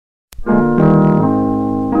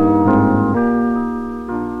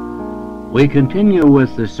We continue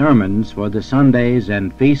with the sermons for the Sundays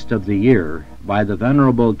and Feast of the Year by the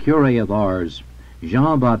Venerable Curé of Ars,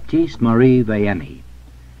 Jean-Baptiste Marie Vianney.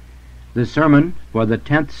 The sermon for the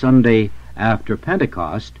 10th Sunday after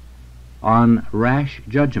Pentecost on Rash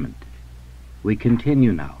Judgement. We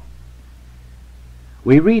continue now.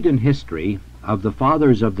 We read in history of the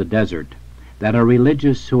fathers of the desert that a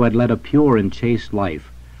religious who had led a pure and chaste life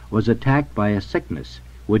was attacked by a sickness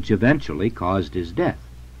which eventually caused his death.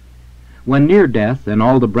 When near death, and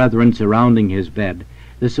all the brethren surrounding his bed,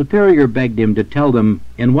 the superior begged him to tell them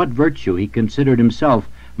in what virtue he considered himself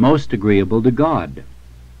most agreeable to God.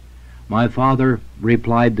 "My father,"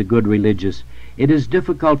 replied the good religious, "it is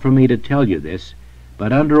difficult for me to tell you this,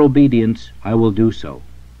 but under obedience I will do so.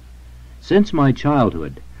 Since my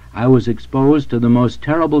childhood I was exposed to the most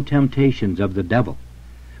terrible temptations of the devil,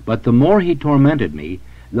 but the more he tormented me,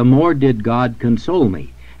 the more did God console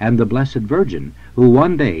me, and the Blessed Virgin, who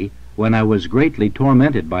one day, when I was greatly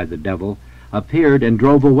tormented by the devil, appeared and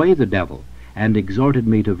drove away the devil, and exhorted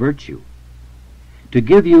me to virtue. To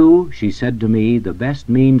give you," she said to me, "the best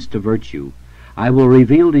means to virtue, I will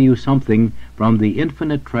reveal to you something from the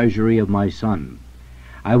infinite treasury of my Son.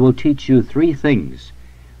 I will teach you 3 things,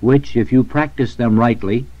 which, if you practice them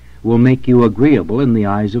rightly, will make you agreeable in the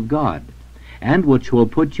eyes of God, and which will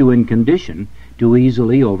put you in condition to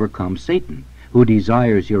easily overcome Satan, who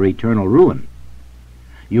desires your eternal ruin.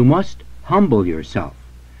 You must humble yourself.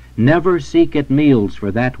 Never seek at meals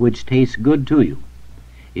for that which tastes good to you.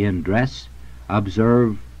 In dress,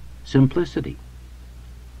 observe simplicity.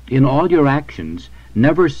 In all your actions,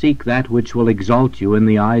 never seek that which will exalt you in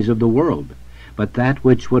the eyes of the world, but that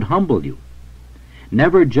which would humble you.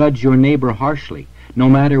 Never judge your neighbor harshly, no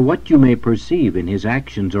matter what you may perceive in his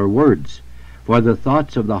actions or words, for the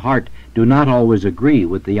thoughts of the heart do not always agree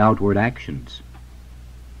with the outward actions.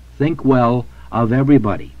 Think well of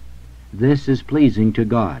everybody. This is pleasing to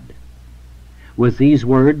God." With these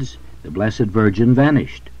words, the Blessed Virgin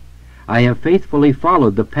vanished. I have faithfully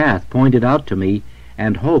followed the path pointed out to me,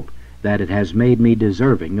 and hope that it has made me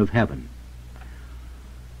deserving of heaven.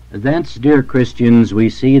 Thence, dear Christians, we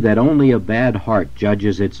see that only a bad heart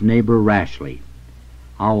judges its neighbor rashly.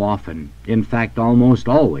 How often, in fact almost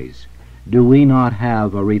always, do we not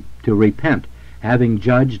have to repent, having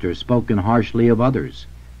judged or spoken harshly of others,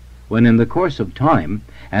 when in the course of time,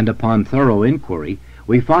 and upon thorough inquiry,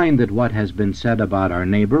 we find that what has been said about our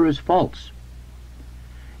neighbor is false?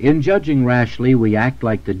 In judging rashly, we act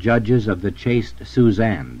like the judges of the chaste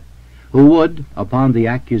Suzanne, who would, upon the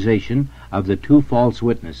accusation of the 2 false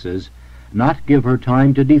witnesses, not give her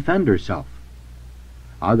time to defend herself.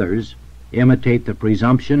 Others imitate the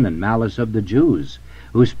presumption and malice of the Jews,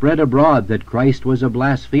 who spread abroad that Christ was a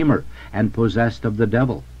blasphemer and possessed of the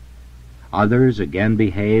devil. Others again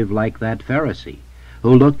behave like that Pharisee,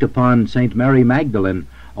 who looked upon St. Mary Magdalene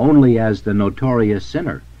only as the notorious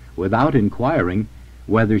sinner, without inquiring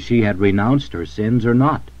whether she had renounced her sins or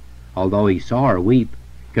not, although he saw her weep,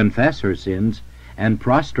 confess her sins, and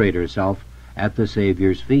prostrate herself at the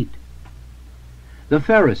Savior's feet. The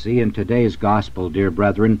Pharisee in today's gospel, dear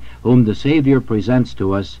brethren, whom the Savior presents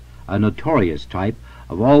to us, a notorious type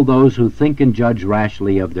of all those who think and judge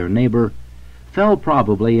rashly of their neighbor, fell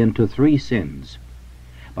probably into 3 sins.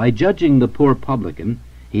 By judging the poor publican,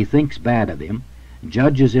 he thinks bad of him,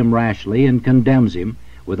 judges him rashly, and condemns him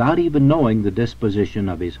without even knowing the disposition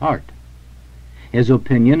of his heart. His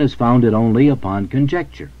opinion is founded only upon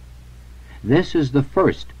conjecture. This is the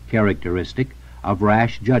first characteristic of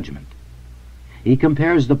rash judgment. He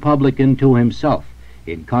compares the publican to himself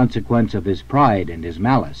in consequence of his pride and his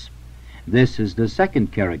malice. This is the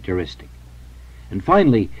second characteristic. And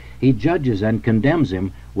finally, he judges and condemns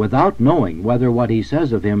him without knowing whether what he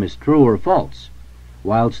says of him is true or false,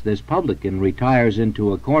 whilst this publican retires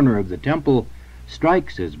into a corner of the temple,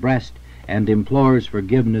 strikes his breast, and implores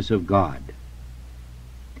forgiveness of God.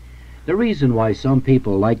 The reason why some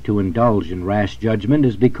people like to indulge in rash judgment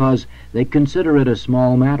is because they consider it a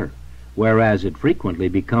small matter, whereas it frequently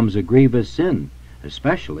becomes a grievous sin,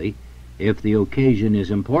 especially if the occasion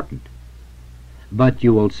is important. But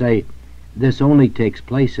you will say, "This only takes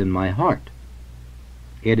place in my heart."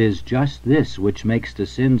 It is just this which makes the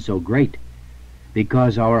sin so great,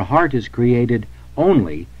 because our heart is created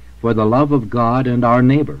only for the love of God and our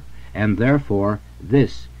neighbor, and therefore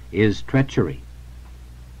this is treachery.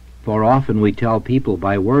 For often we tell people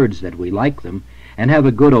by words that we like them and have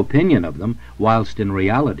a good opinion of them, whilst in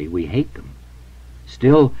reality we hate them.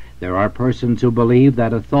 Still, there are persons who believe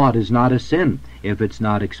that a thought is not a sin if it's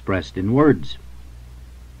not expressed in words.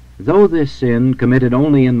 Though this sin, committed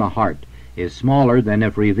only in the heart, is smaller than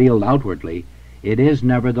if revealed outwardly, it is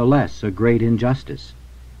nevertheless a great injustice.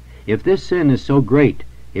 If this sin is so great,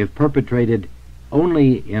 if perpetrated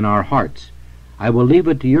only in our hearts, I will leave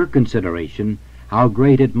it to your consideration how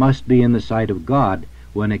great it must be in the sight of God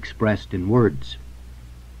when expressed in words.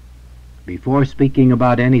 Before speaking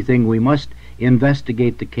about anything, we must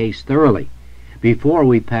investigate the case thoroughly before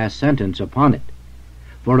we pass sentence upon it,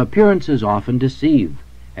 for appearances often deceive,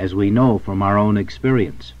 as we know from our own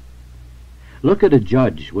experience. Look at a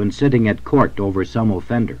judge when sitting at court over some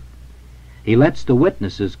offender. He lets the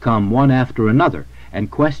witnesses come one after another and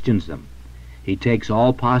questions them. He takes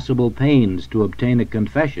all possible pains to obtain a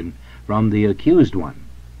confession from the accused one.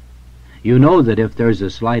 You know that if there's the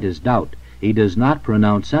slightest doubt, he does not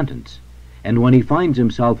pronounce sentence, and when he finds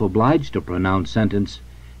himself obliged to pronounce sentence,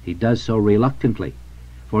 he does so reluctantly,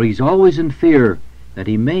 for he's always in fear that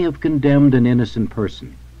he may have condemned an innocent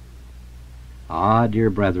person. Ah, dear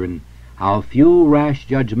brethren, how few rash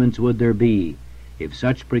judgments would there be if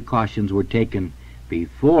such precautions were taken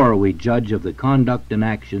before we judge of the conduct and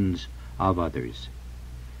actions of others.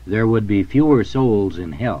 There would be fewer souls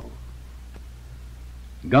in hell.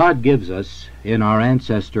 God gives us, in our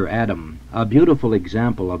ancestor Adam, a beautiful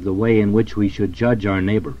example of the way in which we should judge our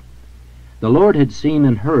neighbor. The Lord had seen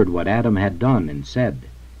and heard what Adam had done and said.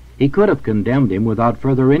 He could have condemned him without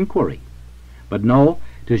further inquiry. But no,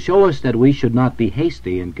 to show us that we should not be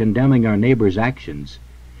hasty in condemning our neighbor's actions,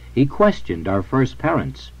 he questioned our first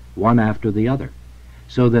parents, one after the other,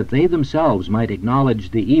 so that they themselves might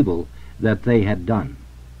acknowledge the evil that they had done.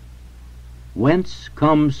 Whence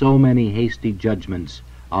come so many hasty judgments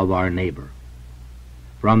of our neighbor?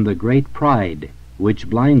 From the great pride which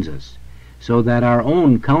blinds us, so that our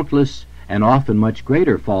own countless and often much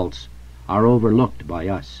greater faults are overlooked by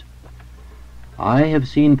us. I have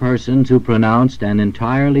seen persons who pronounced an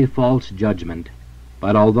entirely false judgment,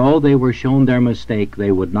 but although they were shown their mistake,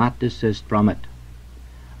 they would not desist from it.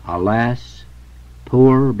 Alas,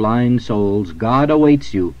 poor blind souls, God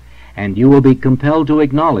awaits you, and you will be compelled to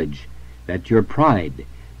acknowledge that your pride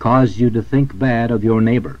caused you to think bad of your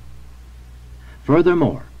neighbor.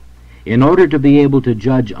 Furthermore, in order to be able to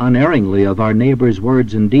judge unerringly of our neighbor's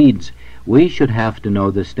words and deeds, we should have to know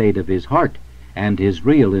the state of his heart and his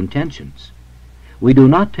real intentions. We do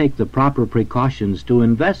not take the proper precautions to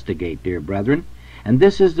investigate, dear brethren, and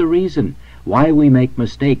this is the reason why we make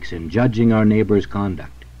mistakes in judging our neighbor's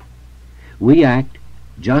conduct. We act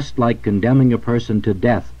just like condemning a person to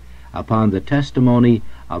death upon the testimony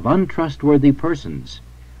of untrustworthy persons,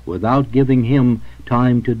 without giving him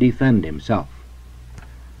time to defend himself.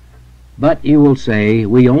 But you will say,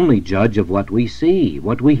 we only judge of what we see,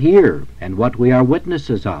 what we hear, and what we are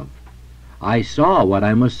witnesses of. I saw what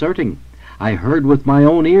I'm asserting. I heard with my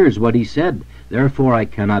own ears what he said, therefore I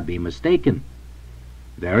cannot be mistaken.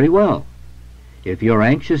 Very well. If you're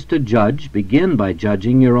anxious to judge, begin by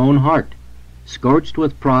judging your own heart, scorched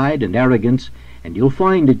with pride and arrogance, and you'll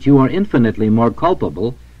find that you are infinitely more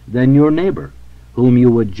culpable than your neighbor, whom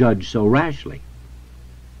you would judge so rashly.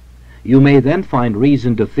 You may then find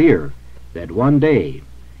reason to fear that one day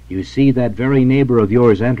you see that very neighbor of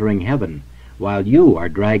yours entering heaven, while you are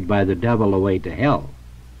dragged by the devil away to hell.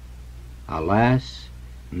 Alas,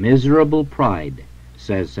 miserable pride,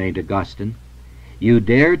 says St. Augustine. You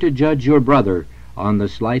dare to judge your brother on the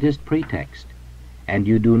slightest pretext, and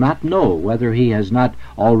you do not know whether he has not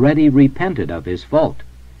already repented of his fault,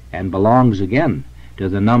 and belongs again to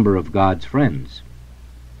the number of God's friends.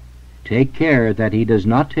 Take care that he does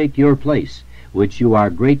not take your place, which you are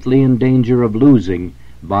greatly in danger of losing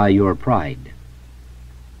by your pride.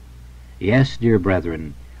 Yes, dear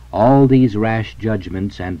brethren, all these rash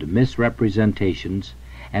judgments and misrepresentations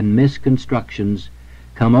and misconstructions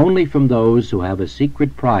come only from those who have a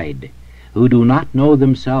secret pride, who do not know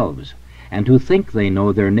themselves, and who think they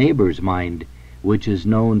know their neighbor's mind, which is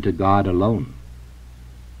known to God alone.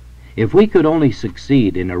 If we could only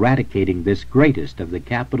succeed in eradicating this greatest of the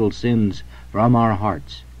capital sins from our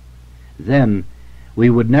hearts, then we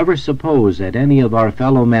would never suppose that any of our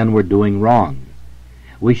fellow men were doing wrong.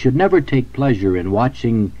 We should never take pleasure in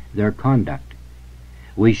watching their conduct.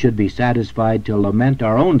 We should be satisfied to lament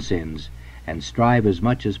our own sins and strive as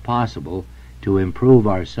much as possible to improve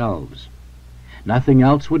ourselves. Nothing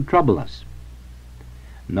else would trouble us.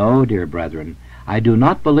 No, dear brethren, I do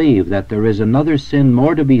not believe that there is another sin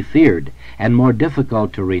more to be feared and more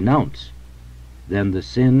difficult to renounce than the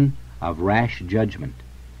sin of rash judgment,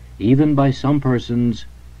 even by some persons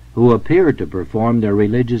who appear to perform their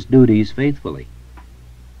religious duties faithfully.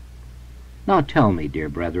 Now tell me, dear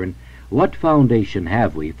brethren, what foundation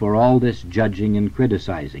have we for all this judging and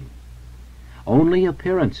criticizing? Only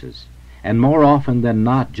appearances, and more often than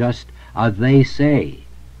not just a they say.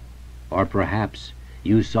 Or perhaps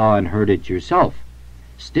you saw and heard it yourself,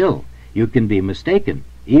 Still, you can be mistaken,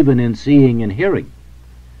 even in seeing and hearing.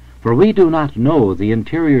 For we do not know the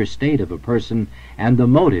interior state of a person and the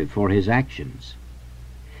motive for his actions.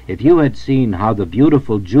 If you had seen how the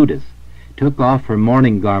beautiful Judith took off her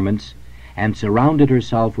mourning garments and surrounded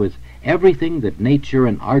herself with everything that nature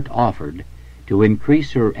and art offered to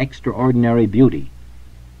increase her extraordinary beauty,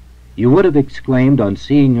 you would have exclaimed on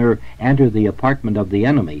seeing her enter the apartment of the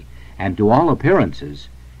enemy, and to all appearances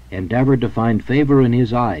endeavored to find favor in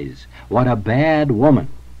his eyes, "What a bad woman!"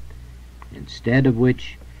 Instead of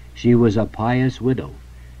which, she was a pious widow,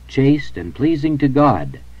 chaste and pleasing to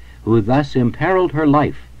God, who thus imperiled her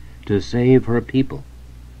life to save her people.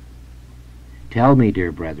 Tell me,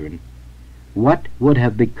 dear brethren, what would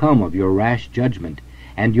have become of your rash judgment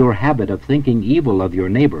and your habit of thinking evil of your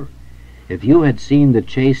neighbor if you had seen the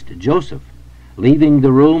chaste Joseph leaving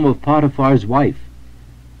the room of Potiphar's wife,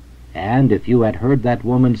 and if you had heard that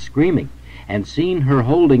woman screaming and seen her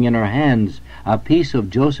holding in her hands a piece of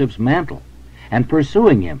Joseph's mantle and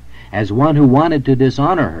pursuing him as one who wanted to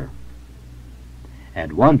dishonor her?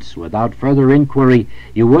 At once, without further inquiry,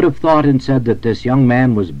 you would have thought and said that this young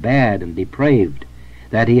man was bad and depraved,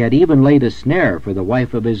 that he had even laid a snare for the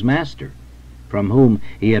wife of his master, from whom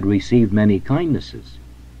he had received many kindnesses.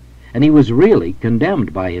 And he was really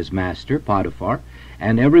condemned by his master, Potiphar,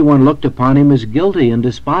 and everyone looked upon him as guilty and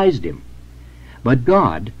despised him. But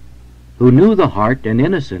God, who knew the heart and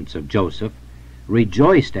innocence of Joseph,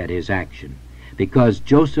 rejoiced at his action, because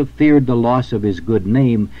Joseph feared the loss of his good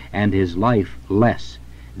name and his life less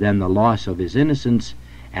than the loss of his innocence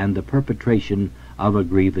and the perpetration of a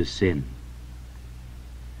grievous sin.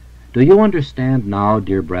 Do you understand now,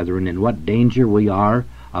 dear brethren, in what danger we are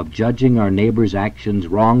of judging our neighbor's actions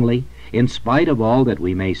wrongly, in spite of all that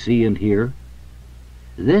we may see and hear?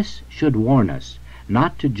 This should warn us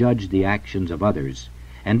not to judge the actions of others,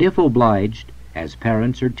 and if obliged, as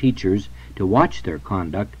parents or teachers, to watch their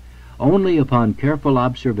conduct only upon careful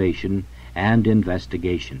observation and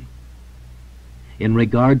investigation. In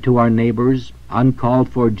regard to our neighbors, uncalled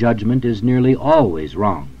for judgment is nearly always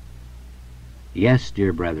wrong. Yes,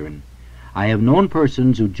 dear brethren, I have known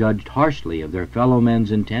persons who judged harshly of their fellow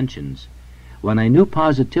men's intentions, when I knew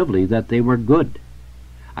positively that they were good.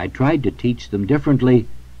 I tried to teach them differently,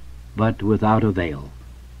 but without avail.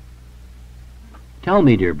 Tell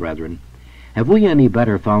me, dear brethren, have we any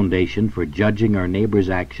better foundation for judging our neighbor's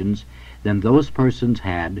actions than those persons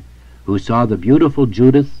had who saw the beautiful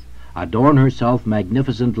Judith adorn herself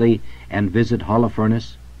magnificently and visit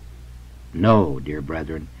Holofernes? No, dear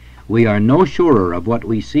brethren, we are no surer of what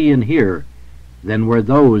we see and hear than were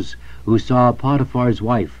those who saw Potiphar's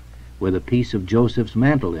wife with a piece of Joseph's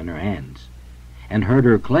mantle in her hands, and heard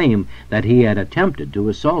her claim that he had attempted to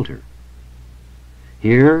assault her.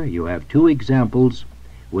 Here you have two examples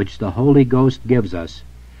which the Holy Ghost gives us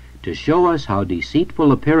to show us how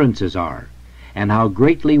deceitful appearances are, and how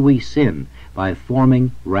greatly we sin by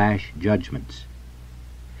forming rash judgments.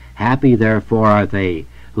 Happy therefore are they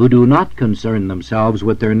who do not concern themselves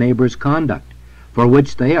with their neighbor's conduct, for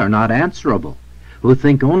which they are not answerable, who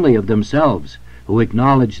think only of themselves, who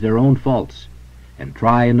acknowledge their own faults, and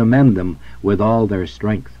try and amend them with all their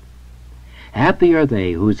strength. Happy are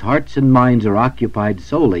they whose hearts and minds are occupied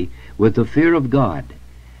solely with the fear of God,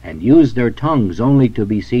 and use their tongues only to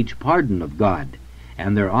beseech pardon of God,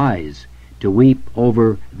 and their eyes to weep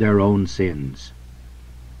over their own sins.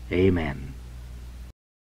 Amen.